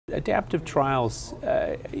Adaptive trials,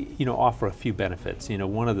 offer a few benefits.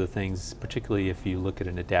 One of the things, particularly if you look at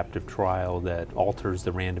an adaptive trial that alters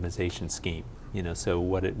the randomization scheme, so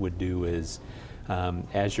what it would do is,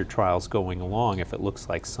 as your trial's going along, if it looks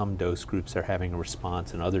like some dose groups are having a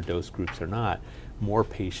response and other dose groups are not, more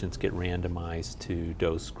patients get randomized to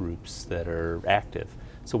dose groups that are active.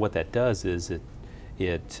 So what that does is it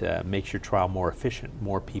makes your trial more efficient.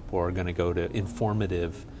 More people are going to go to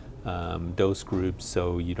informative dose groups,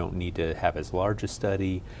 so you don't need to have as large a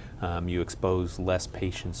study. You expose less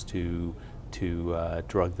patients to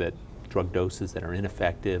drug doses that are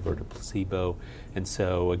ineffective or to placebo, and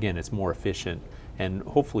so again it's more efficient, and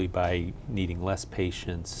hopefully by needing less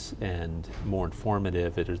patients and more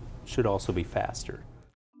informative, it should also be faster.